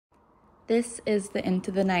This is the Into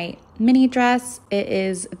the Night mini dress. It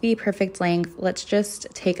is the perfect length. Let's just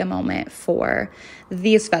take a moment for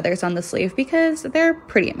these feathers on the sleeve because they're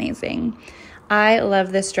pretty amazing. I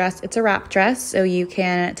love this dress. It's a wrap dress, so you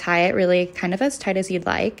can tie it really kind of as tight as you'd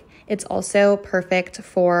like. It's also perfect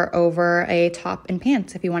for over a top and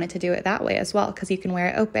pants if you wanted to do it that way as well, because you can wear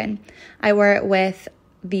it open. I wear it with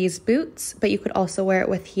these boots, but you could also wear it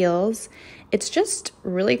with heels. It's just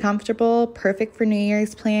really comfortable, perfect for New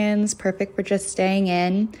Year's plans, perfect for just staying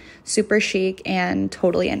in, super chic and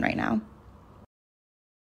totally in right now.